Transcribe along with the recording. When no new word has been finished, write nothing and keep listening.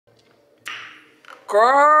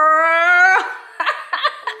Girl.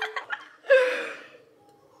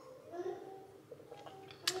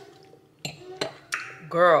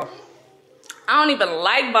 Girl. I don't even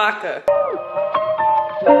like vodka.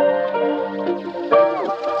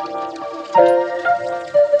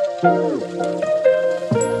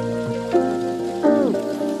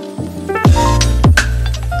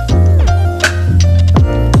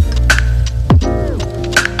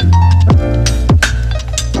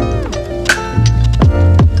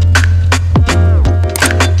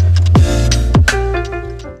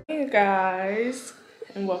 Guys,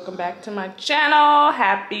 and welcome back to my channel.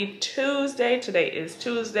 Happy Tuesday. Today is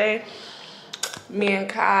Tuesday. Me and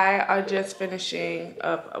Kai are just finishing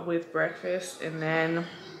up with breakfast, and then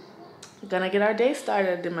gonna get our day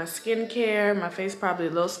started. I did my skincare. My face probably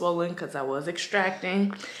a little swollen because I was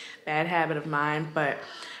extracting. Bad habit of mine, but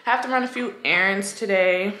I have to run a few errands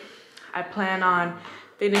today. I plan on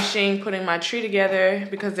finishing putting my tree together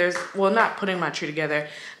because well, not putting my tree together.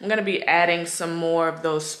 I'm gonna be adding some more of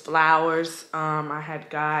those flowers I had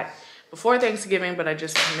got before Thanksgiving, but I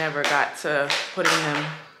just never got to putting them.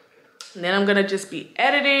 And then I'm gonna just be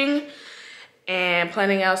editing and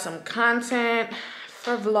planning out some content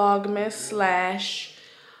for Vlogmas slash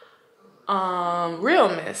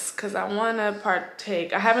Realmas, because I wanna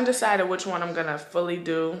partake. I haven't decided which one I'm gonna fully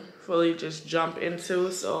just jump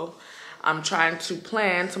into, so I'm trying to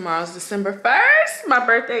plan. Tomorrow's December 1st. My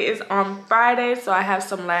birthday is on Friday, so I have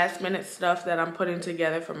some last minute stuff that I'm putting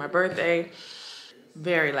together for my birthday.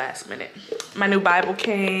 Very last minute. My new Bible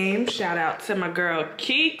came. Shout out to my girl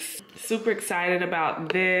Keeks. Super excited about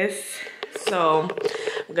this. So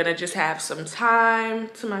I'm gonna just have some time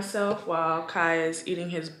to myself while Kai is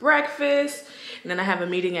eating his breakfast. And then I have a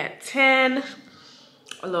meeting at 10.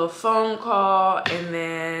 A little phone call, and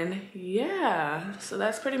then yeah, so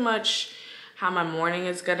that's pretty much how my morning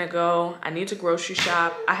is gonna go. I need to grocery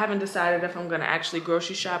shop. I haven't decided if I'm gonna actually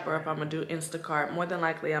grocery shop or if I'm gonna do Instacart. More than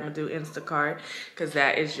likely I'm gonna do Instacart because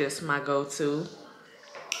that is just my go-to.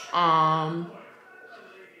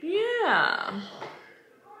 Yeah,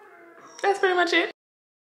 that's pretty much it.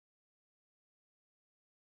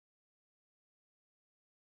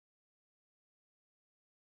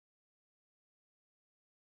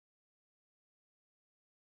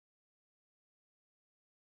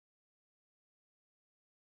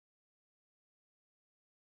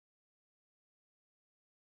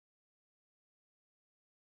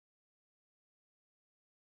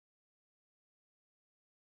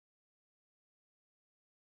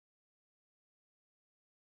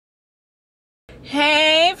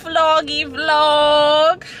 Hey vloggy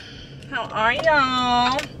vlog, how are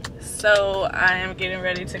y'all? So I am getting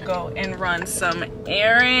ready to go and run some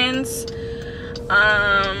errands.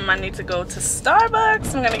 I need to go to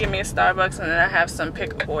Starbucks. I'm gonna get me a Starbucks, and then I have some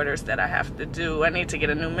pickup orders that I have to do. I need to get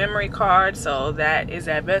a new memory card, so that is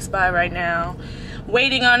at Best Buy right now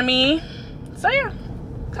waiting on me. So yeah,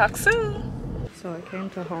 talk soon. So I came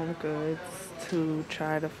to Home Goods to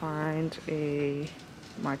try to find a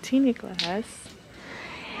martini glass,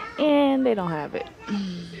 and they don't have it.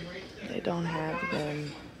 They don't have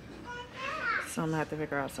them, so I'm gonna have to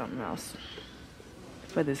figure out something else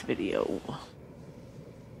for this video.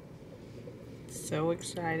 So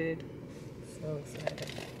excited, so excited.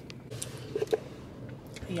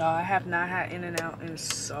 Y'all, I have not had In-N-Out in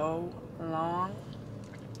so long.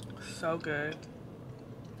 So good.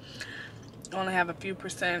 Only have a few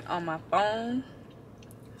 % on my phone,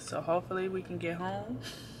 so hopefully we can get home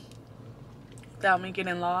without me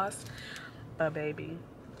getting lost. But baby,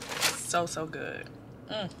 so good.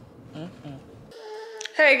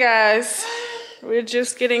 Hey guys, we're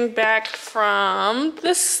just getting back from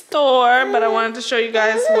the store, but I wanted to show you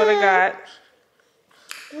guys what I got.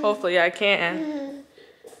 Hopefully I can,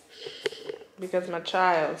 because my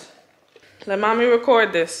child. Let mommy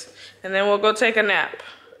record this, and then we'll go take a nap,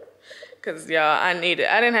 because y'all, I need it.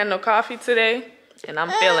 I didn't have no coffee today, and I'm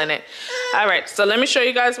feeling it. All right, so let me show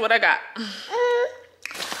you guys what I got.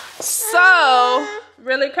 So,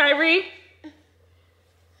 really, Kyrie?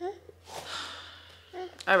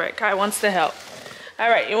 All right, Kai wants to help. All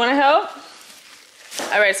right, you want to help?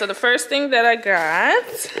 All right, so the first thing that I got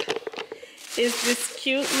is this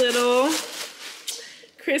cute little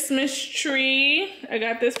Christmas tree. I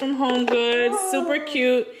got this from Home Goods, super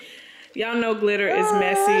cute. Y'all know glitter is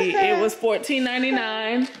messy. It was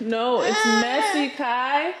 $14.99. No, it's messy,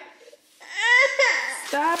 Kai.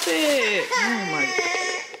 Stop it. Oh my God.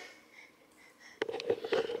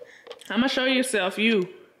 I'm gonna show yourself, you.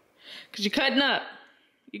 Cause you're cutting up.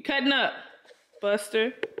 You're cutting up,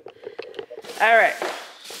 Buster. All right.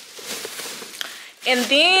 And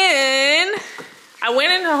then I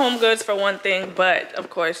went into Home Goods for one thing, but of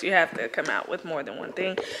course you have to come out with more than one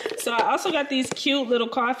thing. So I also got these cute little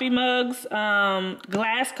coffee mugs,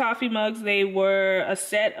 glass coffee mugs. They were a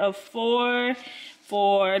set of 4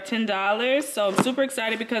 for $10. So I'm super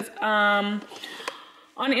excited because on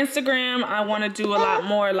Instagram I want to do a lot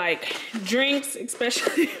more like drinks,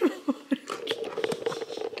 especially.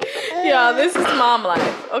 Y'all, this is mom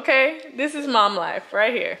life, okay? This is mom life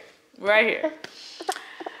right here, right here.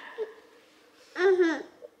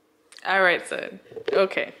 All right, son.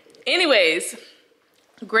 Okay. Anyways,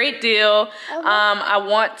 great deal. I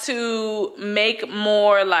want to make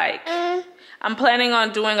more like, I'm planning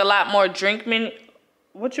on doing a lot more drink menu.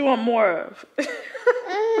 What you want more of?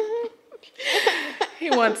 He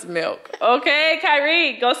wants milk. Okay,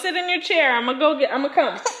 Kyrie, go sit in your chair. I'm gonna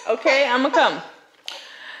come. Okay, I'm gonna come.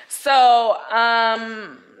 So,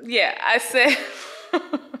 yeah, I said,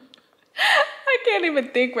 I can't even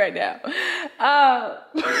think right now.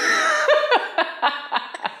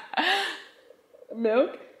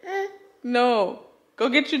 Milk? No. Go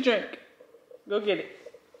get your drink. Go get it.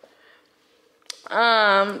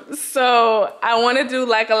 So I want to do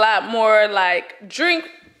like a lot more like drink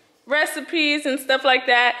recipes and stuff like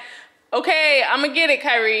that. Okay, I'm gonna get it,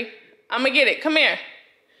 Kyrie. I'm gonna get it. Come here.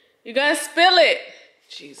 You're gonna spill it.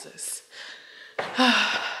 Jesus.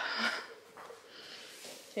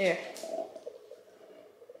 Here.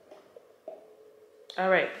 All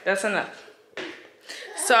right, that's enough.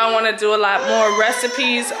 So I want to do a lot more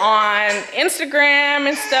recipes on Instagram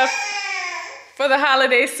and stuff for the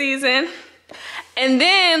holiday season. And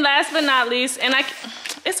then last but not least, and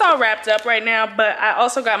it's all wrapped up right now, but I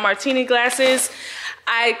also got martini glasses.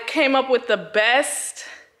 I came up with the best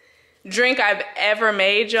drink I've ever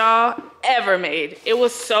made, y'all. Ever made. It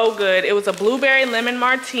was so good. It was a blueberry lemon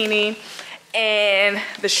martini, and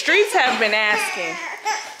the streets have been asking.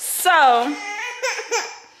 So,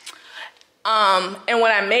 and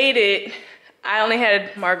when I made it, I only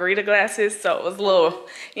had margarita glasses, so it was a little,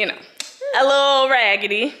 you know, a little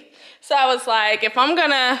raggedy. So I was like, if I'm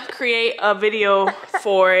gonna create a video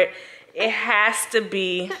for it, it has to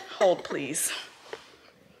be, hold please.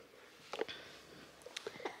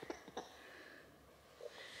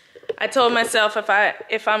 I told myself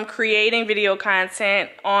if I'm creating video content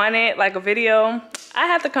on it, like a video, I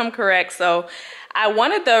have to come correct. So I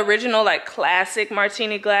wanted the original like classic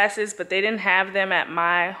martini glasses, but they didn't have them at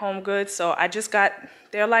my Home Goods. So I just got,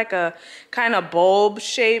 they're like a kind of bulb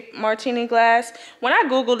shaped martini glass. When I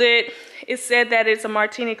Googled it, it said that it's a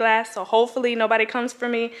martini glass. So hopefully nobody comes for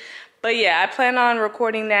me. But yeah, I plan on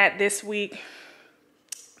recording that this week.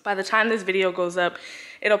 By the time this video goes up,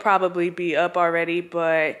 it'll probably be up already,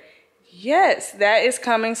 but yes, that is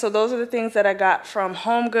coming. So those are the things that I got from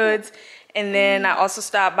Home Goods. And then I also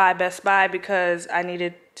stopped by Best Buy because I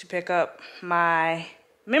needed to pick up my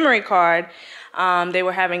memory card. They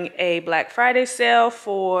were having a Black Friday sale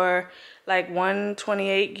for like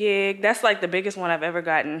 128 gig. That's like the biggest one I've ever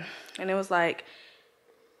gotten. And it was like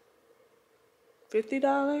 $50,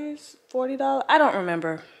 $40. I don't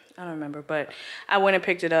remember, but I went and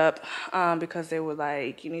picked it up because they were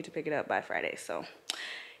like, you need to pick it up by Friday. So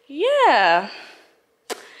yeah,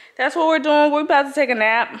 that's what we're doing. We're about to take a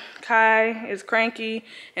nap. Kai is cranky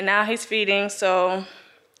and now he's feeding. So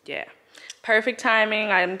yeah, perfect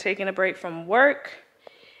timing. I'm taking a break from work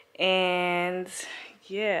and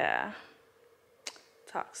yeah,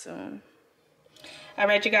 talk soon. All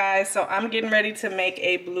right, you guys, so I'm getting ready to make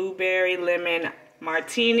a blueberry lemon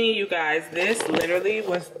martini. You guys, this literally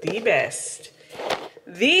was the best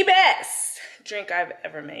drink I've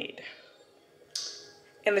ever made.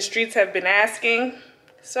 And the streets have been asking.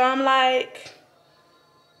 So I'm like,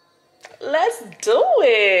 let's do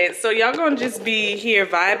it. So y'all gonna just be here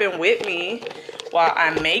vibing with me while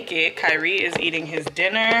I make it. Kyrie is eating his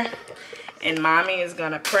dinner and mommy is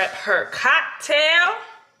gonna prep her cocktail.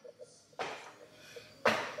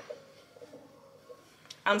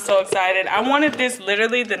 I'm so excited. I wanted this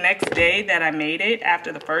literally the next day that I made it,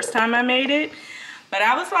 after the first time I made it. But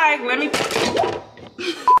I was like,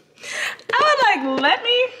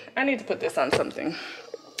 I need to put this on something.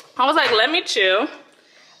 I was like, let me chill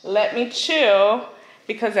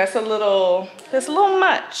because that's a little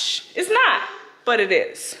much. It's not, but it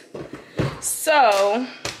is. So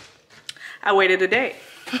I waited a day.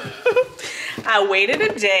 I waited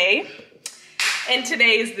a day and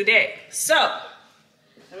today is the day. So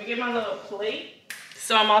let me get my little plate.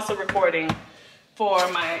 So I'm also recording for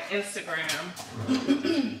my Instagram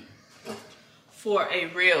for a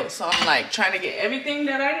reel. So I'm like trying to get everything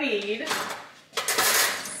that I need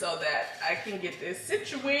so that I can get this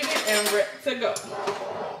situated and ready to go.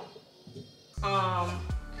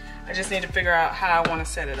 I just need to figure out how I want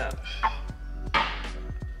to set it up.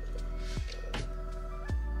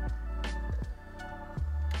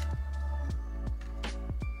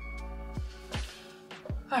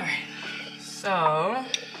 All right, so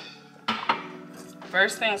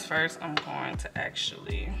first things first, I'm going to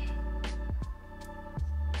actually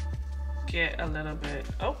get a little bit,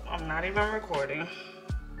 oh, I'm not even recording.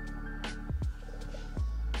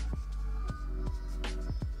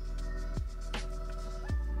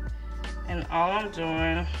 And all I'm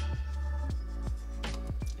doing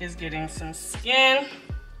is getting some skin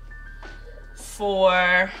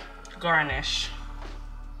for garnish,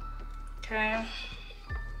 okay?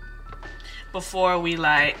 Before we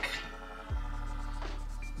like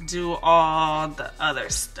do all the other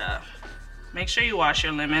stuff. Make sure you wash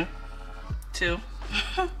your lemon too.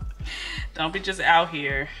 Don't be just out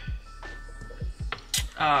here.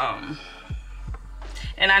 And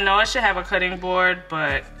I know I should have a cutting board,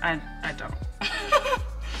 but I don't.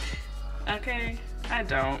 Okay, I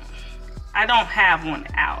don't have one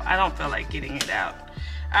out. I don't feel like getting it out.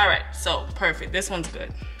 All right, so perfect. This one's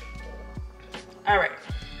good. All right.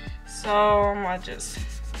 So I'm gonna just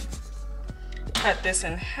cut this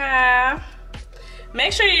in half.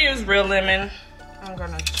 Make sure you use real lemon. I'm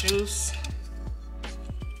gonna juice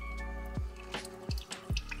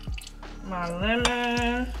my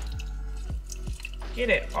lemon. Get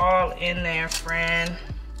it all in there, friend.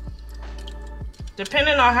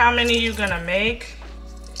 Depending on how many you're gonna make,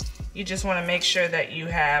 you just wanna make sure that you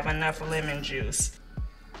have enough lemon juice.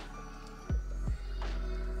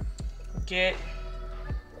 Get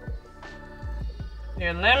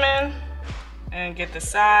your lemon and get the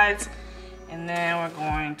sides, and then we're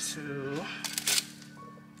going to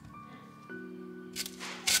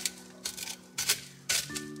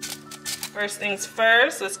first things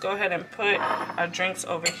first, let's go ahead and put our drinks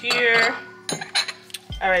over here.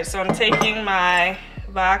 All right, so I'm taking my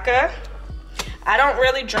vodka. I don't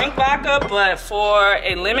really drink vodka, but for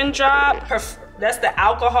a lemon drop, that's the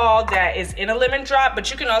alcohol that is in a lemon drop, but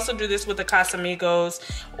you can also do this with the Casamigos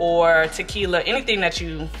or tequila, anything that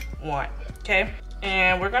you want, okay?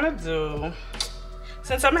 And we're gonna do,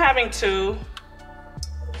 since I'm having two,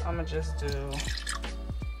 I'm gonna just do,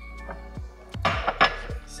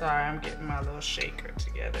 sorry, I'm getting my little shaker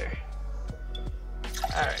together.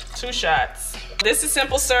 All right, 2 shots. This is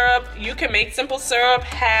simple syrup. You can make simple syrup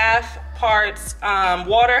half parts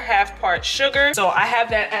water, half parts sugar. So I have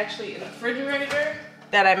that actually in the refrigerator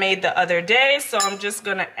that I made the other day. So I'm just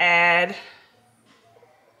gonna add,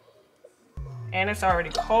 and it's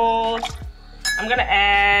already cold. I'm gonna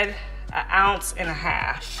add 1.5 ounces.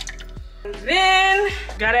 And then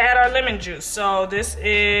gotta add our lemon juice. So this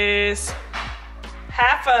is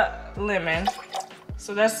half a lemon.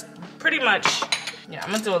 So that's pretty much, yeah,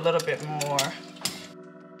 I'm gonna do a little bit more.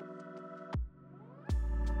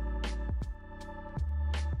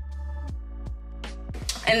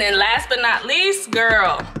 And then last but not least,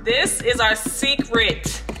 girl, this is our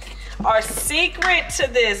secret. Our secret to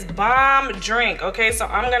this bomb drink. Okay, so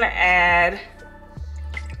I'm gonna add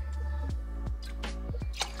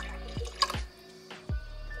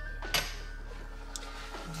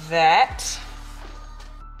that.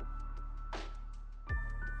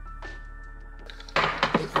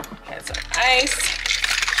 Add some ice,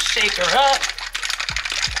 shake her up.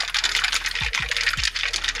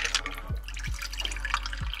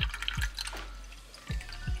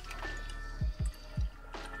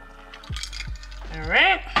 All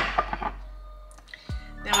right.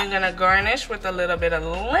 Then we're gonna garnish with a little bit of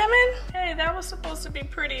lemon. Hey, that was supposed to be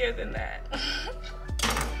prettier than that.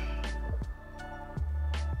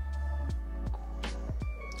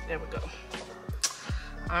 There we go.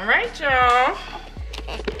 All right, y'all.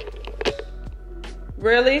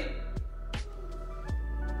 Really?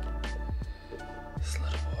 This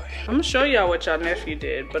little boy. I'm gonna show y'all what y'all nephew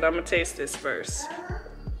did, but I'm gonna taste this first.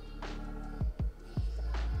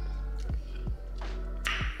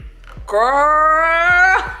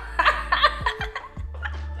 Girl.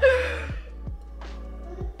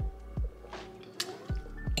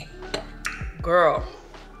 Girl.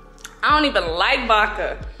 I don't even like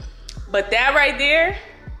vodka, but that right there,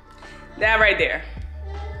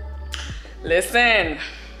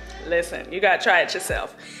 listen, you gotta try it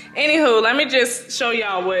yourself. Anywho, let me just show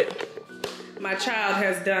y'all what my child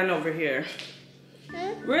has done over here.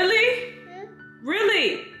 Really?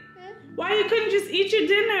 Really? Why you couldn't just eat your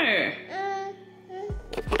dinner?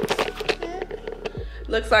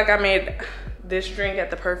 Looks like I made this drink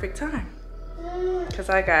at the perfect time, because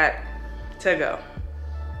I got to go.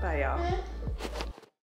 Bye, y'all.